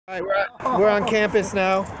All right, we're on campus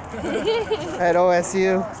now at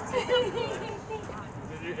OSU.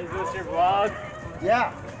 Is this your vlog?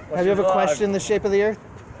 Yeah. Have you ever questioned the shape of the Earth?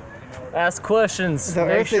 Ask questions. The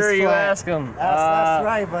make Earth sure is you flat. ask them. That's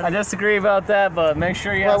right, buddy. I disagree about that, but make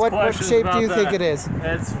sure you ask What questions. shape about do you that. think it is?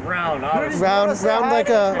 It's round. Obviously.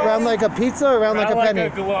 Round like a pizza, or round like a penny?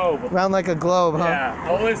 Like a globe. Round like a globe, huh? Yeah.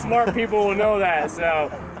 Only smart people will know that.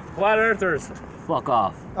 So, flat earthers, fuck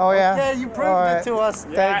off. Oh yeah. Okay, you proved it to us.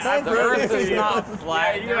 Thanks. The Earth is not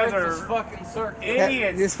flat. You guys are fucking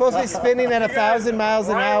idiots. You're supposed to be spinning at 1,000 miles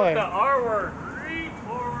an hour. The R word. Read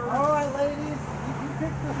forward. All right, ladies, you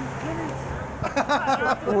picked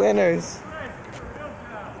the Winners.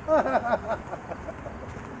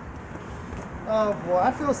 Oh boy,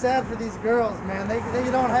 I feel sad for these girls, man. They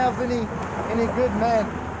don't have any good men.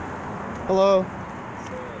 Hello.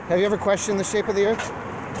 Have you ever questioned the shape of the Earth?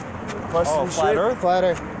 Flat Earth? Flat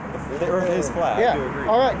Earth. The Earth is flat. Yeah. I do agree.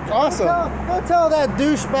 All right. Awesome. Go tell that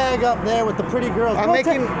douchebag up there with the pretty girls. I'm Go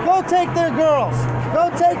making- go take their girls. Go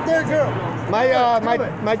take their girls.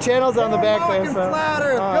 My channel's on the back there. They're So. flat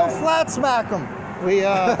Earth. Go flat smack them. We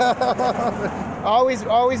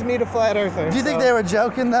always meet a flat earther. Do you think they were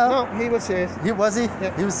joking though? No, he was serious. Was he?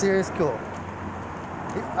 Yep. He was serious. Cool.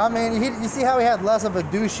 I mean, you see how he had less of a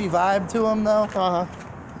douchey vibe to him though? Uh-huh.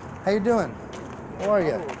 How you doing? How are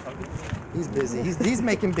you? He's busy. He's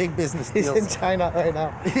making big business He's deals. in China right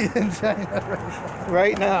now. He's in China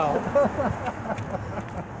Right now.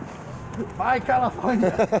 Bye,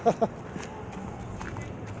 California.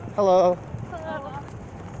 Hello.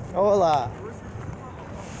 Hola.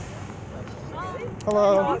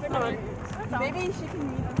 Hello. Maybe she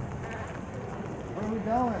can meet us. Where are we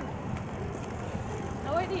going?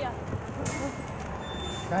 No idea.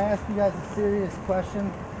 Can I ask you guys a serious question?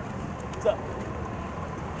 What's up?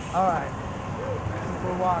 All right. Since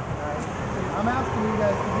we're walking, right? I'm asking you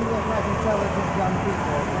guys because you look like intelligent young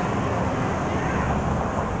people. Okay?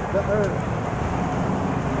 The Earth.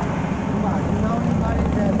 Come on, you know anybody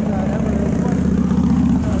that ever questioned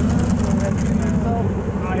the Earth or has seen themselves?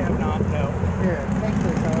 I have not, no. Here, take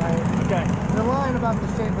this, all right? Okay. They're lying about the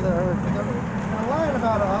shape of the Earth. They're lying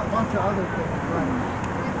about a bunch of other things, right?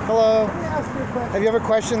 Hello. Let me ask you a question. Have you ever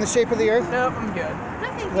questioned the shape of the Earth? Nope, I'm good.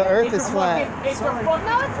 The Earth is flat. It's a fucking No, it's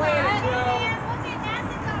not. planet, Joe. Look at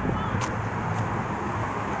NASA.com.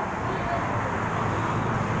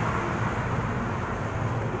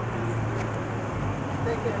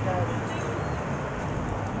 Take care, guys.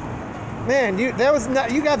 Man, you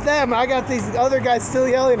got them. I got these other guys still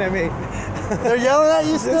yelling at me. They're yelling at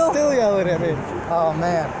you They're still? still yelling at me. Oh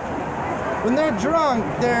man. When they're drunk,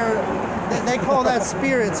 they call that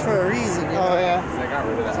spirits for a reason. You know? Oh yeah. I got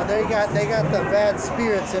rid of that. So they got the bad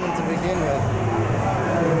spirits in them to begin with.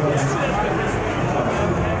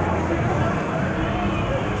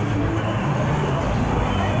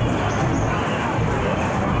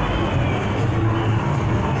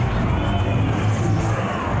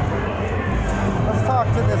 Let's talk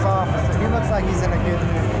to this officer. He looks like he's in a good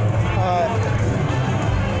mood.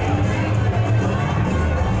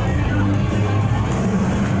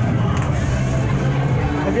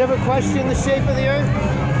 Have you ever questioned the shape of the Earth?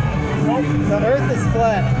 Nope. The Earth is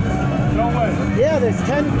flat. No way. Yeah, there's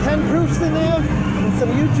 10 proofs in there, and some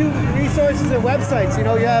YouTube resources and websites. You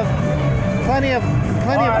know, you have plenty of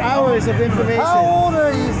hours of information. How old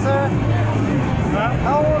are you, sir?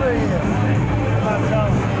 How old are you?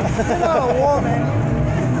 You're not a woman.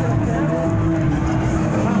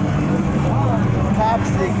 Top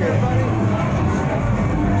secret.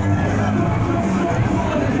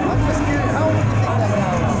 I'm just curious. How old do you think that guy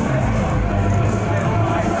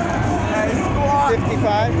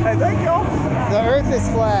 55. Hey, thank you. The Earth is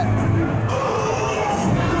flat.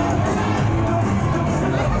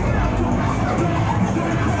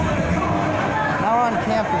 Now we're on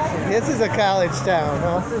campus here. This is a college town,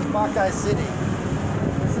 huh? This is Buckeye City.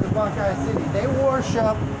 This is Buckeye City. They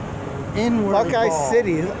worship inward Buckeye ball.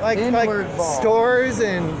 City, like Inward ball. stores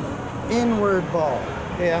and Inward ball.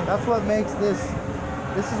 yeah. That's what makes this.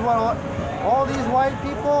 This is what all these white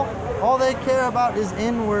people, all they care about is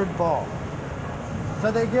inward ball.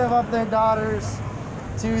 So they give up their daughters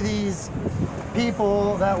to these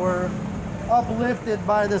people that were uplifted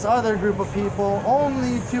by this other group of people,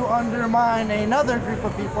 only to undermine another group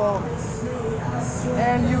of people.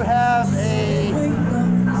 And you have a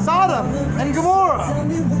Sodom and Gomorrah.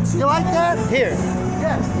 You like that? Here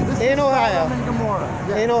Yes. This In is Ohio. Sodom and Gomorrah.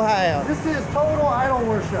 Yes. in Ohio. This is total idol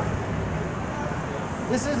worship.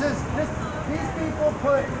 These people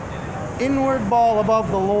put inward ball above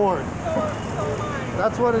the Lord.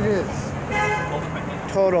 That's what it is.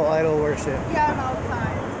 Total idol worship. Yeah, I'm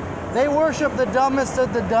outside. They worship the dumbest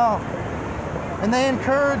of the dumb. And they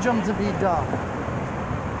encourage them to be dumb.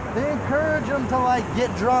 They encourage them to like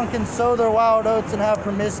get drunk and sow their wild oats and have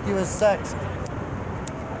promiscuous sex.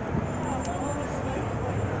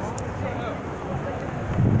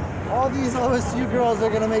 All these OSU girls are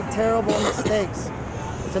gonna make terrible mistakes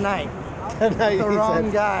tonight. Tonight, The he wrong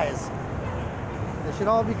said. guys. They should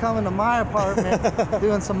all be coming to my apartment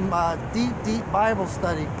doing some deep Bible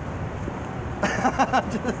study.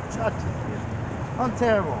 I'm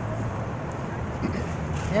terrible.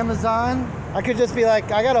 Amazon. I could just be like,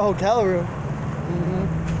 I got a hotel room.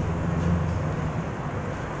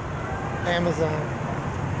 Amazon.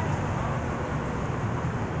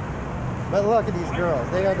 But look at these girls.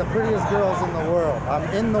 They are the prettiest girls in the world. I'm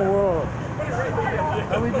in the world.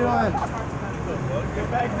 How we doing?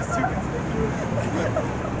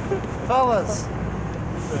 Fellas.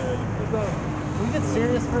 Can we get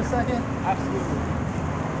serious for a second? Absolutely.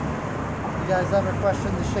 You guys ever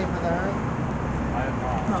question the shape of the earth? I have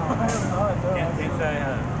not. Can't say I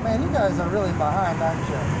have. Man, you guys are really behind, aren't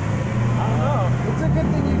you? I don't know. It's a good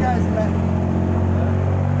thing you guys met.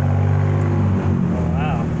 Oh,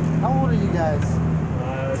 wow. How old are you guys?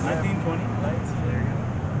 19, 20. There you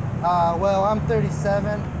go. Well, I'm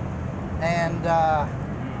 37, and I'm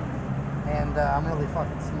really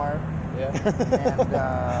fucking smart. Yeah.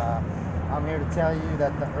 And I'm here to tell you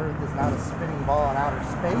that the Earth is not a spinning ball in outer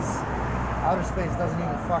space. Outer space doesn't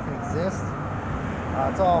even fucking exist.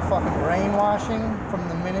 It's all fucking brainwashing from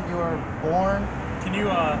the minute you were born. Can you,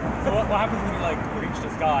 so what happens when you, like, reach the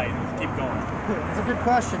sky and just keep going? It's a good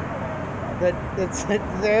question. But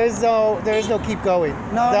there is no keep going.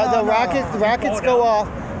 No, the no. rockets go off.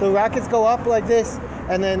 The rockets go up like this,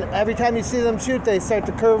 and then every time you see them shoot, they start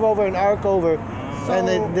to curve over and arc over. And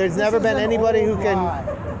then there's never been anybody who can. Lie.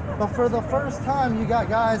 But for the first time, you got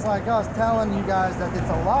guys like us telling you guys that it's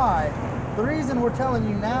a lie. The reason we're telling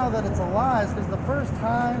you now that it's a lie is because the first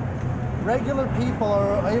time regular people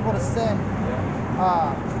are able to send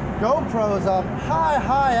GoPros up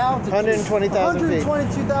high altitude. 120,000 feet.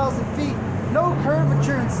 122,000 feet. No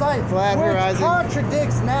curvature in sight. Flat Which horizon.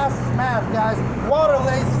 contradicts NASA's math, guys. Water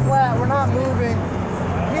lays flat. We're not moving.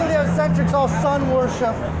 Heliocentrics all sun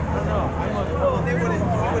worship.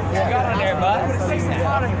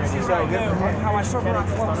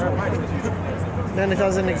 Then it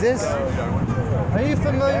doesn't exist. Are you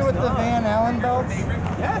familiar with the Van Allen belts?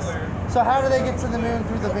 Yes. So how do they get to the moon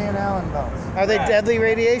through the Van Allen belts? Are they deadly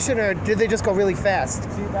radiation, or did they just go really fast?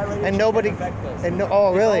 And nobody.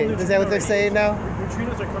 Oh, really? Is that what they're saying now?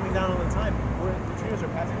 Neutrinos are coming down all the time. Neutrinos are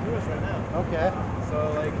passing through us right now. Okay.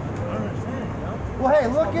 So, like, I don't understand, you know? Well, hey,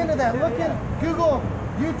 look into that. Look in Google,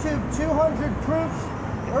 YouTube, 200 proofs.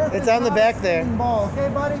 Earth It's is on the not back a there. spinning ball. Okay,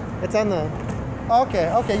 buddy. It's on the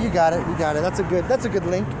Okay, you got it. That's a good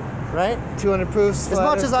link, right? 200 proofs. As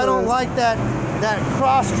much as I don't like that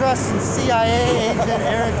cross-dressing CIA agent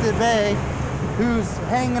Eric DeBay, who's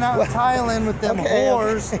hanging out in Thailand with them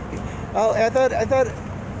whores. Okay. Oh, I thought.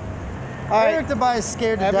 All right. Eric DeBay is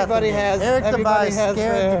scared to death of me. Eric DeBay is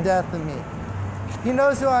scared to death of me. He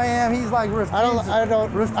knows who I am. He's like refuses. I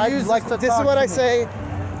don't. I like. to This is talk what to I me. say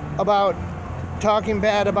about talking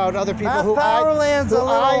bad about other people Math who Powerland's a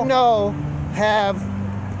I little- know have,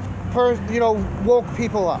 woke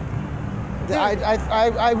people up. Dude.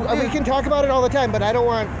 We can talk about it all the time, but I don't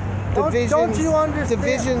want divisions. Don't you understand?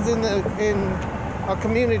 Divisions in a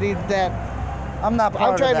community that I'm not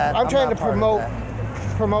part of that. I'm trying not to part of that.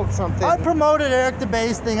 promote something. I promoted Eric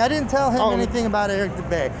DeBay's thing. I didn't tell him Oh. anything about Eric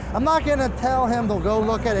DeBay. I'm not going to tell him to go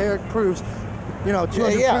look at Eric proofs, 200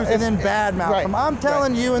 proofs, and then badmouth him. I'm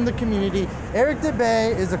telling you in the community, Eric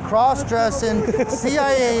DeBay is a cross-dressing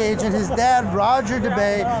CIA agent. His dad, Roger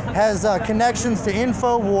DeBay, has connections to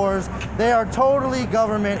InfoWars. They are totally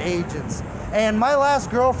government agents. And my last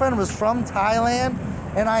girlfriend was from Thailand,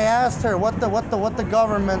 and I asked her what the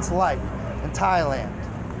government's like in Thailand,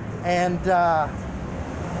 and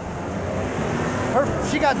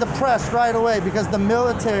she got depressed right away because the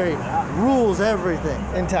military rules everything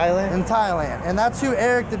in Thailand. And that's who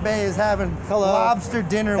Eric DeBay is having lobster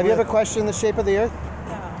dinner Have with. you ever questioned the shape of the Earth?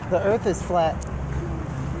 The Earth is flat.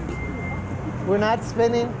 We're not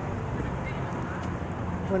spinning.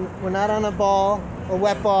 We're not on a ball, a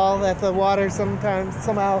wet ball that the water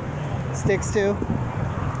somehow sticks to.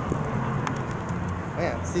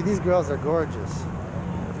 Man, see, these girls are gorgeous.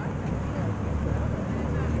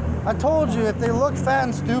 I told you, if they look fat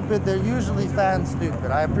and stupid, they're usually fat and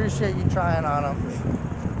stupid. I appreciate you trying on them.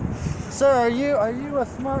 Sir, are you a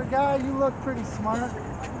smart guy? You look pretty smart.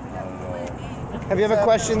 Have you ever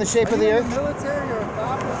questioned the shape of the Are you in Earth? the military or a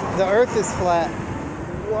cop or something? The Earth is flat.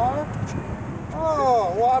 You are?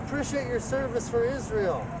 Oh, well, I appreciate your service for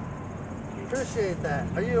Israel. Appreciate that.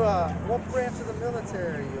 Are you, what branch of the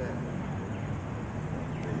military are you in?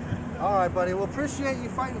 All right, buddy. Well, appreciate you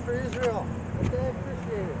fighting for Israel. Okay,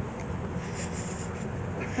 appreciate it.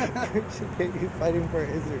 Appreciate you fighting for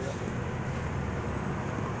Israel.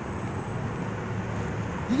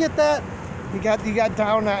 You get that? You got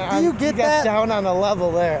down on. Do you get that? Down on a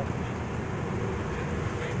level there.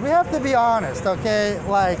 We have to be honest, okay?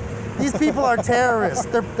 Like, these people are terrorists.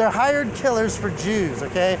 They're hired killers for Jews,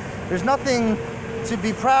 okay? There's nothing to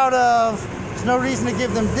be proud of. There's no reason to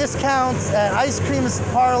give them discounts at ice cream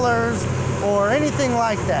parlors or anything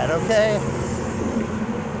like that, okay?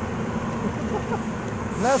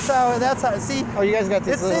 That's how, see? Oh, you guys got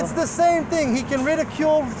this. It's the same thing. He can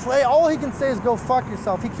ridicule, all he can say is go fuck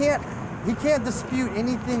yourself. He can't dispute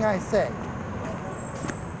anything I say.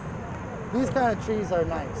 These kind of trees are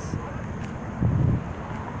nice.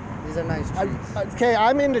 These are nice trees. Okay,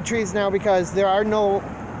 I'm into trees now because there are no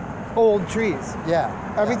old trees. Yeah.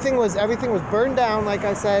 Everything was burned down, like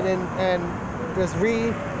I said, and just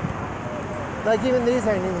like even these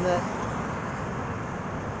aren't even that.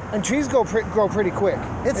 And trees grow pretty quick.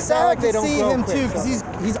 It's sad not like they to don't see grow him quick, too, because so.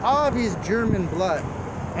 he's obvious German blood,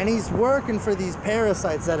 and he's working for these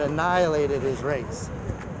parasites that annihilated his race,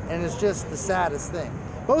 and it's just the saddest thing.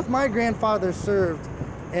 Both my grandfathers served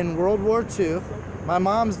in World War II. My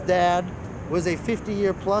mom's dad was a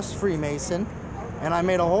 50-year plus Freemason, and I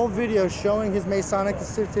made a whole video showing his Masonic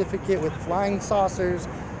certificate with flying saucers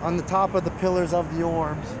on the top of the pillars of the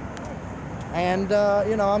orbs. And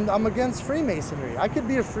you know, I'm against Freemasonry. I could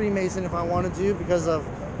be a Freemason if I wanted to because of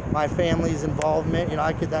my family's involvement. You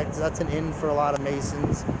know, that's an in for a lot of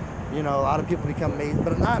Masons. You know, a lot of people become Masons,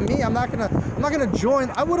 but not me. I'm not gonna join.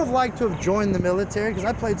 I would have liked to have joined the military because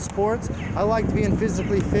I played sports. I liked being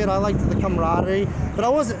physically fit. I liked the camaraderie. But I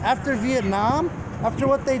wasn't after Vietnam. After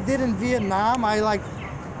what they did in Vietnam,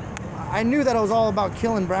 I knew that it was all about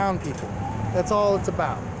killing brown people. That's all it's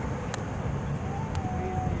about.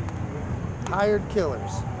 Hired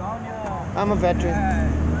killers. I'm a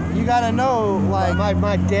veteran. You gotta know, like,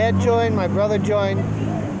 My dad joined, my brother joined,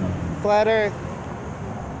 Flat Earth.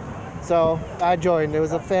 So I joined. It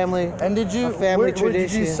was a family. and did you tradition.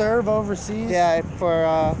 did you serve overseas? Yeah, for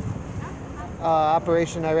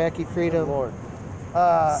Operation Iraqi Freedom. Lord.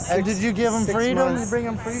 And did you give them 6 freedom? months. Did you bring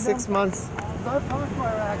them freedom? 6 months. I've talked to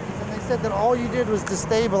Iraqis, and they said that all you did was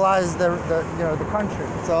destabilize the country.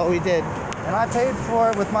 That's all we did. And I paid for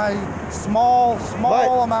it with my small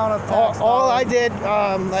amount of tax. All I dollars. did,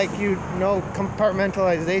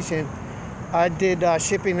 compartmentalization. I did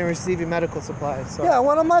shipping and receiving medical supplies. So. Yeah,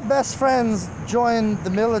 one of my best friends joined the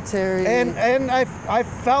military. And I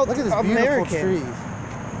felt Look at this American. beautiful tree.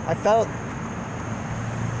 I felt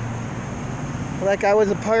like I was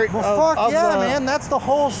a part Well, of fuck yeah, the, man. That's the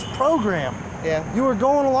whole program. Yeah. You were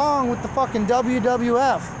going along with the fucking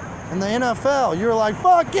WWF and the NFL. You were like,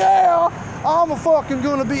 fuck yeah, I'm fucking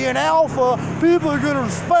gonna be an alpha. People are gonna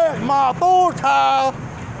respect my authority.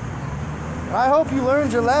 And I hope you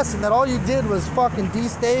learned your lesson that all you did was fucking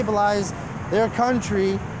destabilize their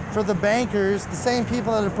country for the bankers, the same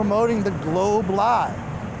people that are promoting the globe lie.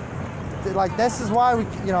 Like, this is why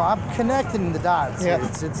I'm connecting the dots. Yeah.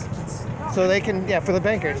 It's So they can, for the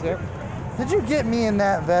bankers. Yeah. Did you get me in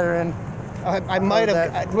that, veteran? I might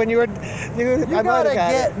have, that- when you were, You I might gotta have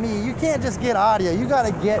got get it. me. You can't just get audio. You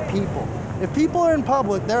gotta get people. If people are in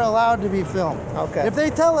public, they're allowed to be filmed. Okay. If they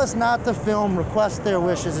tell us not to film, request their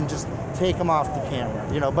wishes and just take them off the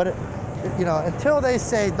camera. But until they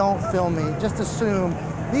say don't film me, just assume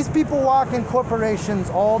these people walk in corporations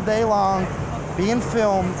all day long, being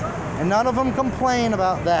filmed, and none of them complain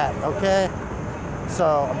about that. Okay.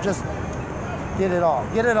 So just get it all.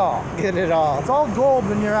 Get it all. Get it all. It's all gold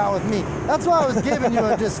when you're out with me. That's why I was giving you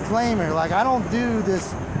a disclaimer. Like, I don't do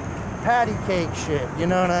this patty cake shit. You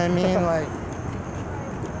know what I mean? Like,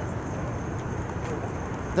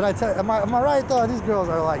 did I tell? Am I right though? These girls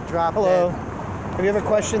are like drop Hello. dead. Have you ever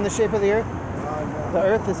questioned the shape of the Earth? The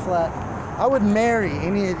Earth is flat. I would marry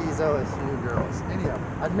any of these OSU girls. Any of them.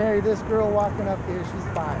 I'd marry this girl walking up here. She's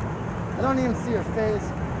fine. I don't even see her face.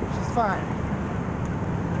 She's fine.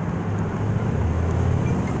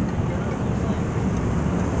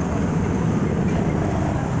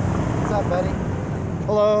 What's up, buddy?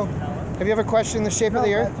 Hello. Have you ever questioned the shape of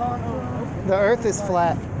the Earth? The Earth is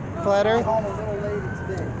flat. Flat I'm Earth? home a little later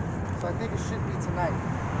today, so I think it should be tonight.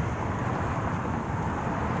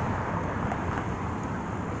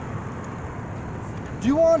 Do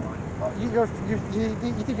you want? You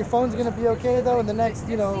think your phone's gonna be okay though in the next,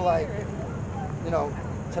 tonight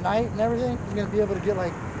and everything? You're gonna be able to get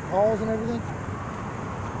like calls and everything.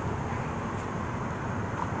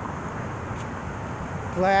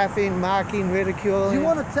 laughing, mocking, ridiculing. Do you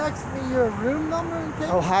want to text me your room number in case?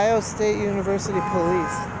 Ohio State University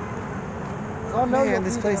Police. Oh no, Man,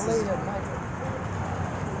 this place is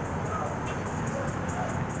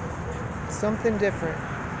something different.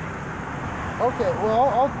 Okay,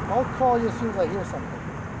 well, I'll call you as soon as I hear something.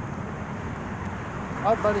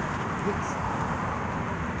 All right, buddy. Peace.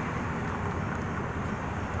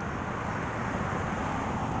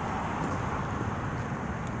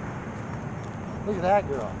 Look at that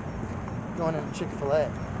girl going into Chick-fil-A.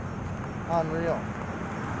 Unreal.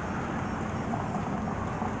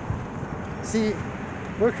 See,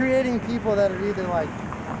 we're creating people that are either like,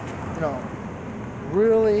 you know,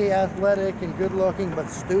 really athletic and good looking but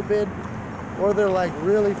stupid, or they're like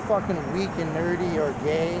really fucking weak and nerdy or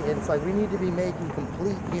gay. It's like we need to be making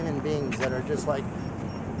complete human beings that are just like,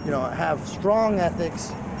 you know, have strong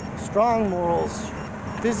ethics, strong morals,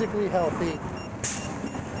 physically healthy,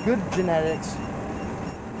 good genetics,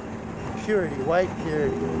 purity, white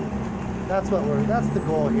purity. That's the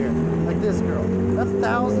goal here. Like this girl. That's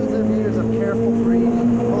thousands of years of careful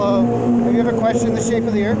breeding. Hello. Have you ever questioned the shape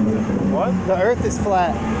of the earth? What? The earth is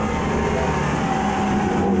flat.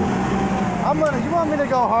 You want me to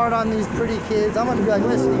go hard on these pretty kids? I'm gonna be like,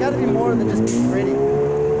 listen, you gotta be more than just be pretty.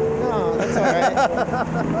 No, that's all right.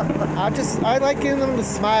 I like getting them to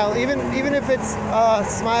smile, even if it's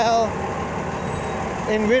smile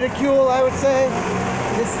in ridicule, I would say.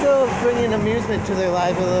 It's still bringing amusement to their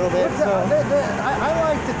life a little bit. So. I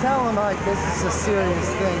like to tell them like this is a serious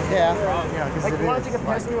thing. Yeah. You know, because Like, it you want to is. take a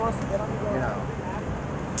piss when he wants to get on the You know.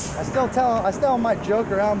 I still might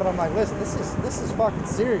joke around, but I'm like, listen, this is fucking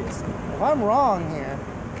serious. If I'm wrong here,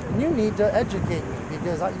 then you need to educate me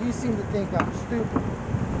because you seem to think I'm stupid.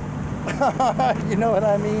 You know what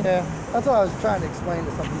I mean? Yeah. That's what I was trying to explain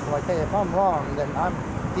to some people. Like, hey, if I'm wrong, then I'm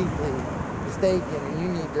deeply mistaken, and you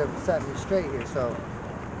need to set me straight here. So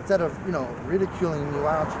instead of, you know, ridiculing me,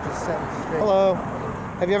 why don't you just set me straight? Hello.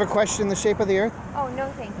 Have you ever questioned the shape of the earth? Oh, no,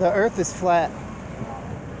 thank you. The earth is flat.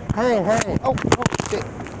 Hey. Oh, shit.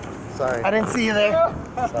 Sorry. I didn't see you there.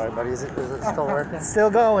 Sorry, buddy. Is it still working? It's still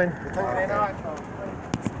going.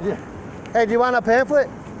 Yeah. Hey, do you want a pamphlet?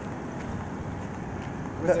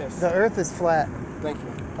 What's this? The earth is flat. Thank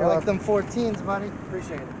you. I like them 14s, buddy.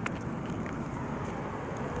 Appreciate it.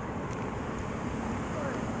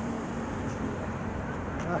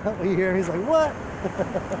 You hear? He's like, what?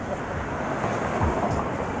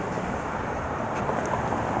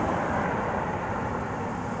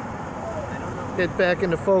 Get back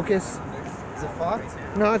into focus. Is it fucked?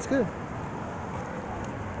 No, it's good.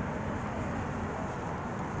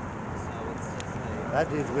 That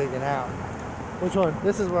dude's wigging out. Which one?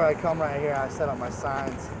 This is where I come right here. I set up my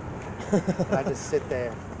signs. And I just sit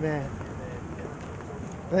there. Man.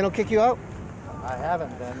 They don't kick you out? I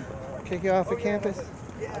haven't been. Kick you off the campus?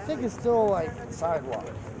 I think it's still like sidewalk.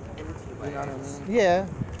 You know what I mean? Yeah.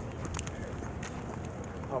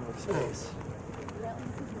 Public space.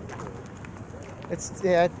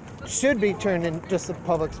 It should be turned in just a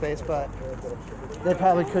public space, but they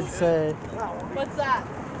probably could say. What's that?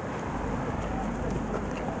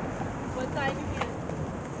 What side you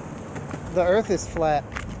get? The earth is flat.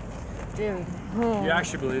 Dude. You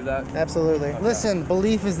actually believe that? Absolutely. Listen,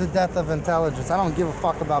 belief is the death of intelligence. I don't give a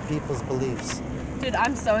fuck about people's beliefs. Dude,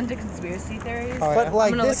 I'm so into conspiracy theories. Oh, But yeah.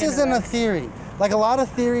 like, I'm gonna this look into isn't a this. theory. Like, a lot of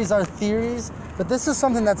theories are theories, but this is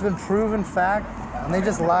something that's been proven fact, and they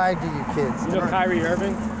just lied to you kids. You know Kyrie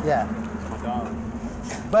Irving? Yeah. My dog.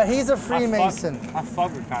 But he's a Freemason. I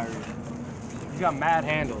fuck with Kyrie. He's got mad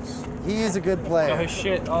handles. He is a good Yo, player. his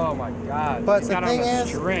shit, oh my god. But He's the got thing on a is,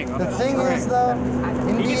 string, on the a thing string. is though,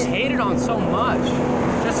 He gets India, hated on so much.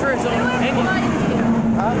 Just for his own Who opinion. employs you?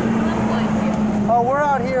 huh? Who employs you? Oh, we're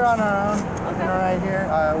out here on our own. You know, right here.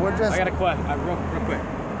 We're just. I got a question, real quick.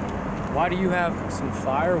 Why do you have some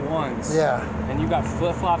fire ones? Yeah. And you got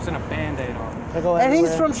flip flops and a band-aid on? They go And he's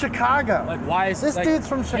everywhere. from Chicago. Like, why is This like, dude's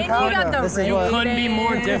from And you Chicago. got the This is You what- couldn't be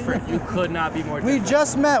more different. You could not be more We different.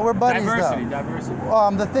 just met. We're buddies diversity. though.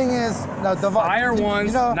 Diversity. The thing is, no, Fire ones,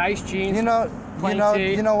 you know, nice jeans. You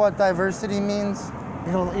know what diversity means?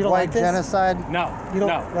 You don't White like this? genocide. No, You don't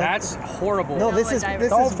no, like- that's horrible. No, this what is diversity-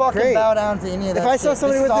 Don't is fucking great. bow down to any of that If I saw shit.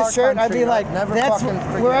 somebody This with is this our shirt, I'd country. be like, never that's fucking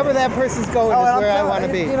forget wherever it. that person's going Oh, is and where I I'm want to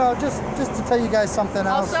telling be. you know, just to tell you guys something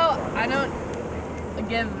else. Also, I don't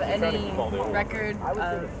give any record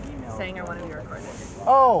of saying I want to be recorded.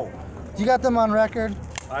 Oh, you got them on record?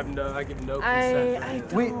 I give no consent. I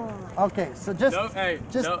don't. We okay. So just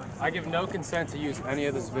I give no consent to use any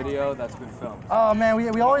of this video that's been filmed. oh man,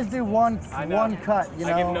 we always do one I know. cut. You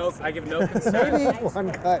know. I give no consent. Maybe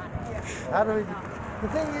One cut. how do we? The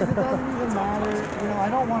thing is, it doesn't even matter. You know, I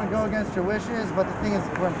don't want to go against your wishes, but the thing is,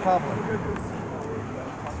 we're in public.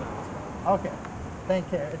 Okay.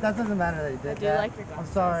 Thank you. It doesn't matter that you did I do that. like your I'm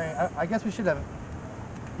glasses. sorry. I guess we should have.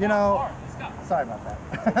 You know. Sorry about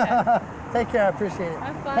that. Take care. I appreciate it.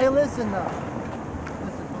 Have fun. Hey, listen though.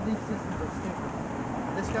 Listen, belief systems are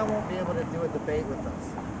stupid. This guy won't be able to do a debate with us.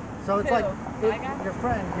 So it's Who? like My guy? your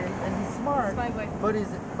friend, and he's smart, That's my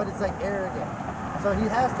boyfriend. but it's like arrogant. So he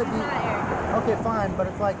has to be. He's not arrogant. Okay, fine, but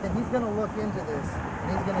it's like then he's gonna look into this and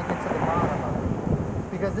he's gonna get to the bottom of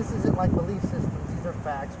it because this isn't like belief systems. These are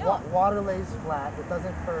facts. No. Water lays flat. It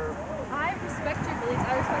doesn't curve. I respect your beliefs.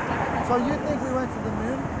 I respect everything. So you think we went to the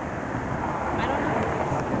moon? I don't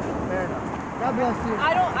know. Fair enough. God bless you.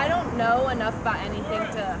 I don't know enough about anything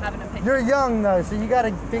to have an opinion. You're young though, so you got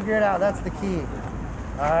to figure it out. That's the key.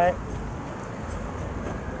 All right.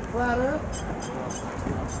 Flat Earth.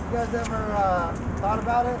 You guys ever thought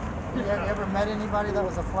about it? You ever met anybody that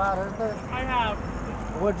was a flat earther? I have.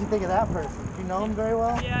 What did you think of that person? Do you know him very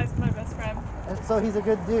well? Yeah, he's my best friend. And so he's a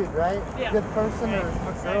good dude, right? Yeah. Good person Yeah, or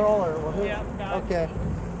looks girl or who? Yeah, guy. Okay.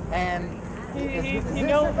 And He is this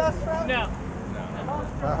knows. your best friend? No.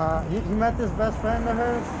 You met this best friend of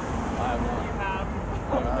hers? You have.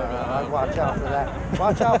 I'd watch out for that.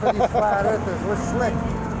 Watch out for these flat earthers. We're slick.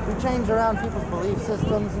 We change around people's belief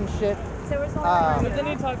systems and shit. But then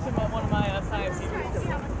he talked to one of my science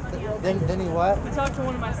teachers. Then he what? I talked to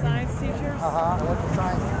one of my science teachers. What the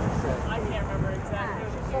science teacher said. I can't remember exactly. It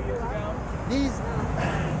was a few years ago.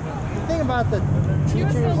 The thing about the He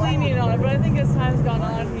was teachers. still lenient on it, but I think as time's gone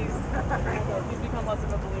on, he's become less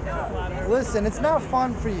of a believer in flat Earth. Listen, it's not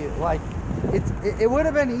fun for you. Like, it would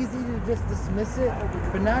have been easy to just dismiss it,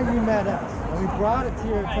 but now you met us and we brought it to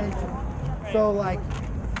your attention. So like,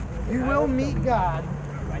 you will meet God,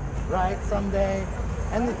 right, someday.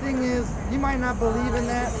 And the thing is, you might not believe in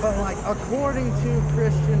that, but like according to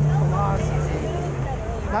Christian philosophy,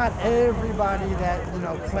 not everybody that, you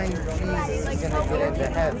know, claims Jesus is gonna get into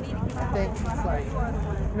heaven. I think it's like,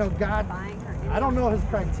 you know, God, I don't know his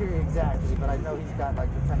criteria exactly, but I know he's got like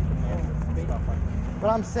the 10 commandments and stuff like that. But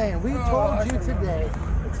I'm saying, we told you today,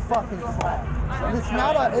 it's fucking flat. And it's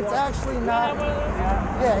not it's actually not,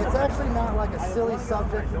 it's actually not like a silly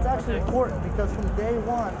subject. It's actually important because from day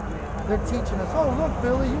one, they're teaching us, oh look,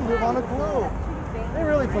 Billy, you live on a globe. They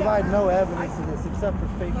really provide no evidence of this except for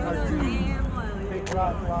fake cartoons, fake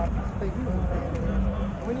rock, fake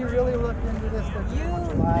food. When you really look into this, they're just a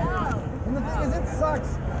bunch of liars. And the thing is, it sucks.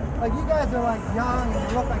 Like, you guys are like young and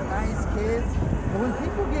you look like nice kids, but when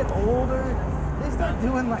people get older, they start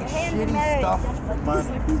doing like shitty stuff for money.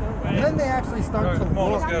 And then they actually start to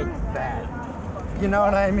look bad. You know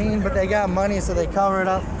what I mean? But they got money, so they cover it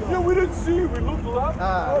up. Yeah, we didn't see you. We looked left.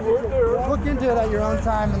 Look into it at your own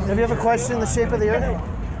time. Have you ever questioned the shape of the Earth?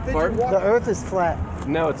 Pardon? The Earth is flat.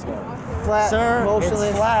 No, it's not. Flat, Sir, motionless,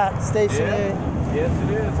 it's flat. stationary. Yes,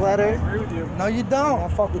 it is. Flat I Earth? agree with you. No, you I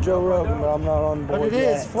don't. fuck with Joe Rogan, but I'm not on board. But it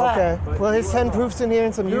is flat. Okay. Well, there's 10 proofs in here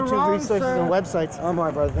and some You're YouTube wrong, resources sir. and websites. I'm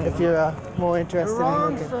alright, brother. If you're more interested You're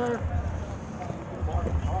wrong, in looking. sir.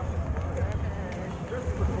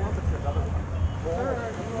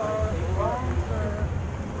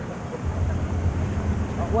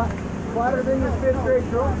 What? Flatter than your 5th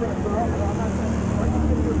grade girlfriend, bro.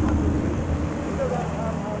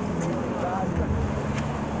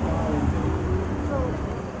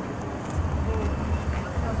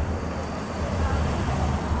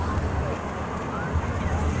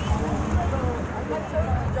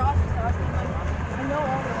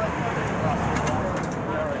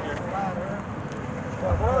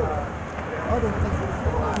 Other things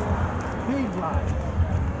big lie.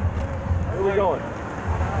 Where are we going?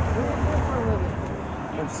 What do you do for a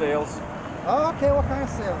living? In sales, Oh, okay, what kind of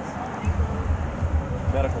sales?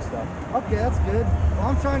 medical stuff. Okay, that's good. Well,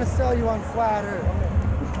 I'm trying to sell you on flat Earth.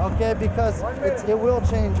 Okay, because it will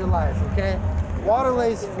change your life, okay? Water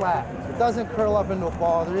lays flat. It doesn't curl up into a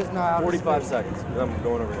ball. There is no outer 45 space. seconds. I'm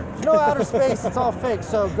going over here. No outer space. It's all fake.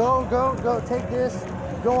 So go, take this.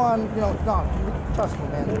 Go on, go on. Trust me,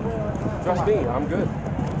 man. Trust me, I'm good.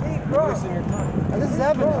 You're wasting your time. And this is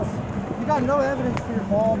evidence. You got no evidence for your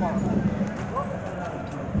ball model.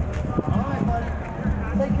 All right,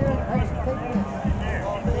 buddy. Take care. Actually, take this.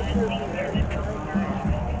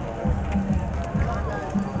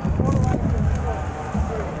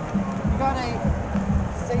 You got a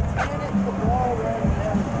satanic cabal running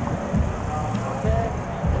everything. Okay?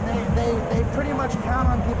 And they pretty much count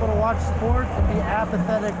on people to watch sports and be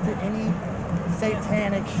apathetic to any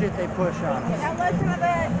satanic shit they push on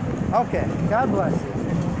us. Okay, God bless you.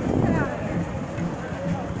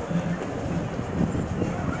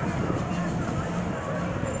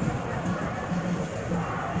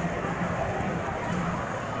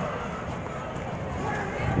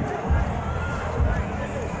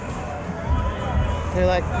 They're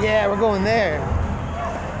like, yeah, we're going there.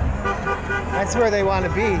 That's where they want to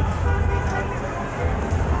be.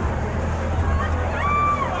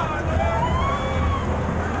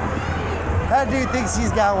 That dude thinks he's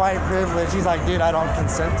got white privilege. He's like, dude, I don't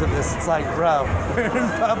consent to this. It's like, bro, we're in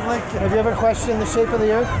public. Have you ever questioned the shape of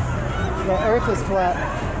the Earth? The Earth is flat.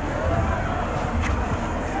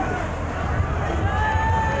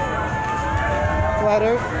 Flat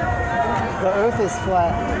Earth? The Earth is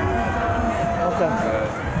flat. Okay.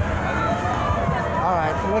 All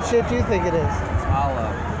right. What shape do you think it is? It's hollow.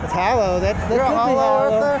 It's hollow. That You're a could be hollow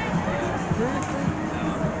hollow. earther?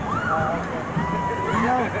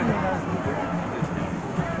 No, he knows me.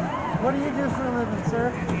 What do you do for a living, sir?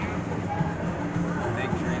 Big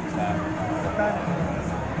dreams happen. What kind of dreams?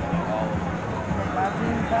 All of them. Make my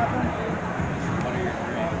dreams happen? What are your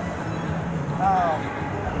dreams? Oh,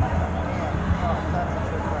 that's a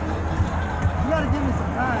trick question. You gotta give me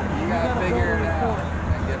some time. You gotta figure it out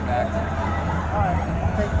and get back to me. Alright,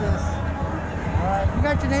 I'll take this. Alright, you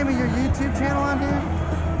got your name of your YouTube channel on here?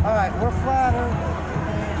 Alright, we're Flat Earth,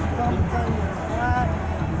 and come to tell you it's flat,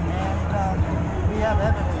 and we have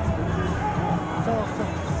evidence. So for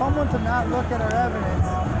someone to not look at our evidence,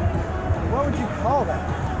 what would you call that?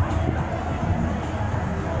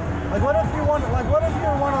 Like what if you're one of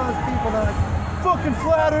those people that are like, fucking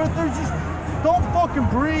flat earthers, just don't fucking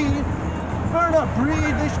breathe. Better not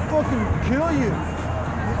breathe, they should fucking kill you.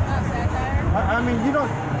 I mean, you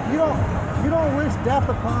don't wish death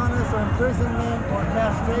upon us or imprisonment or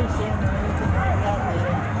castration or anything like that,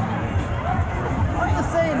 dude. I'm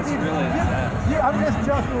just saying, dude. I'm just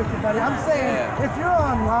joking with you, buddy. I'm saying, if you're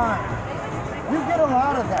online, you get a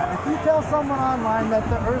lot of that. If you tell someone online that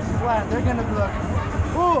the Earth's flat, they're gonna be like,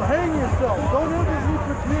 "Oh, hang yourself! Don't ever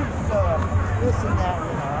reproduce this and that."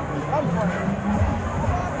 You know, I'm playing.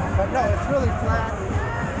 But no, it's really flat,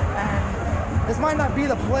 and this might not be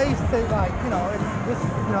the place to like,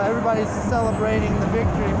 everybody's celebrating the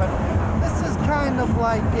victory, but this is kind of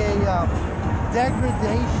like a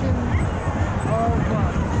degradation of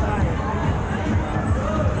society.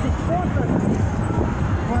 The sports are nice,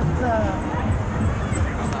 but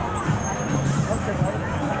okay,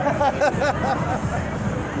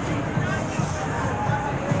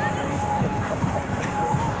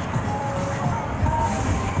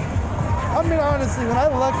 I mean, honestly, when I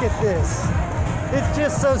look at this, it's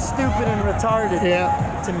just so stupid and retarded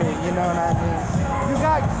to me, you know what I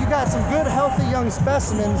mean? You got some good, healthy young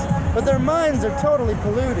specimens, but their minds are totally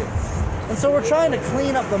polluted. And so we're trying to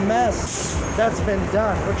clean up the mess that's been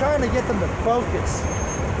done. We're trying to get them to focus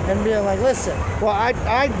and be like, listen. Well, I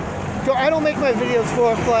don't make my videos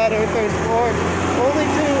for flat earthers or only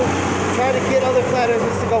to try to get other flat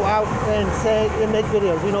earthers to go out and say and make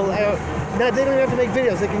videos. You know, they don't even have to make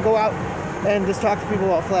videos. They can go out and just talk to people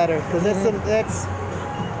about flat Earth, because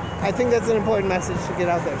I think that's an important message to get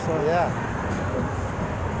out there. So yeah,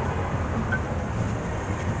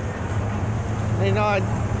 you know,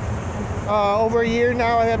 over a year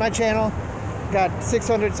now I've had my channel, got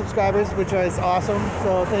 600 subscribers, which is awesome.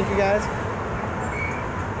 So thank you guys.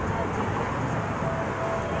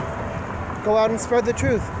 Go out and spread the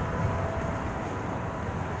truth.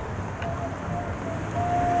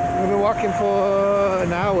 We've been walking for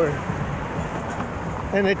an hour.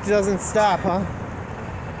 And it doesn't stop, huh?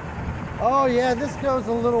 Oh yeah, this goes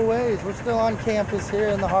a little ways. We're still on campus here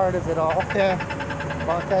in the heart of it all. Yeah.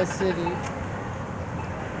 Buckeye City.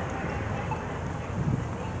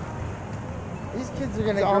 These kids are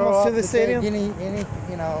gonna grow almost up to the stadium. Take any,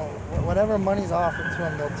 whatever money's offered to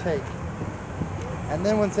them, they'll take. And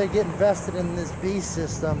then once they get invested in this beast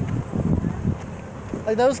system,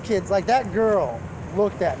 like those kids, like that girl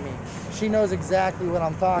looked at me. She knows exactly what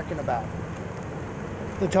I'm talking about.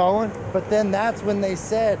 The tall one? But then that's when they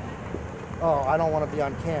said, "Oh, I don't want to be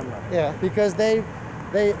on camera." Yeah. Because they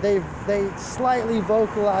slightly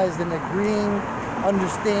vocalized an agreeing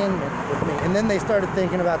understanding with me, and then they started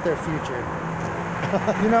thinking about their future.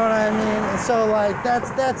 You know what I mean? And so like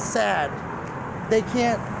that's sad. They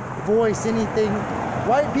can't voice anything.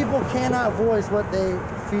 White people cannot voice what they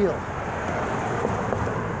feel,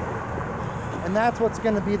 and that's what's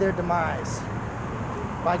going to be their demise.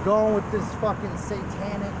 By going with this fucking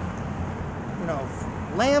satanic,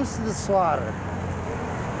 lambs to the slaughter.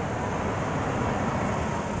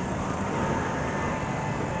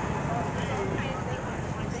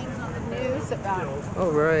 News about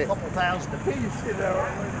Oh, right. A couple thousand apiece, you know.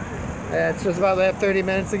 Yeah, it's just about to have 30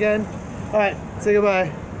 minutes again. All right, say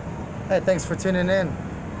goodbye. Hey, thanks for tuning in.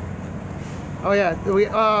 Oh yeah,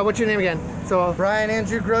 what's your name again? So Brian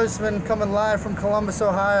Andrew Grossman coming live from Columbus,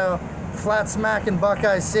 Ohio. Flat smack in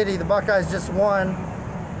Buckeye City. The Buckeyes just won.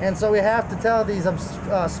 And so we have to tell these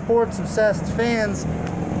sports-obsessed fans.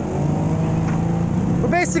 We're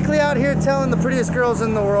basically out here telling the prettiest girls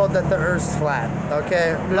in the world that the Earth's flat.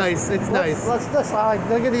 Okay. Nice. It's nice. Let's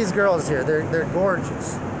look at these girls here. They're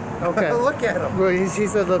gorgeous. Okay. Look at them. Well, she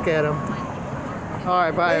said, "Look at him." All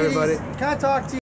right. Bye, everybody. Can I talk to you?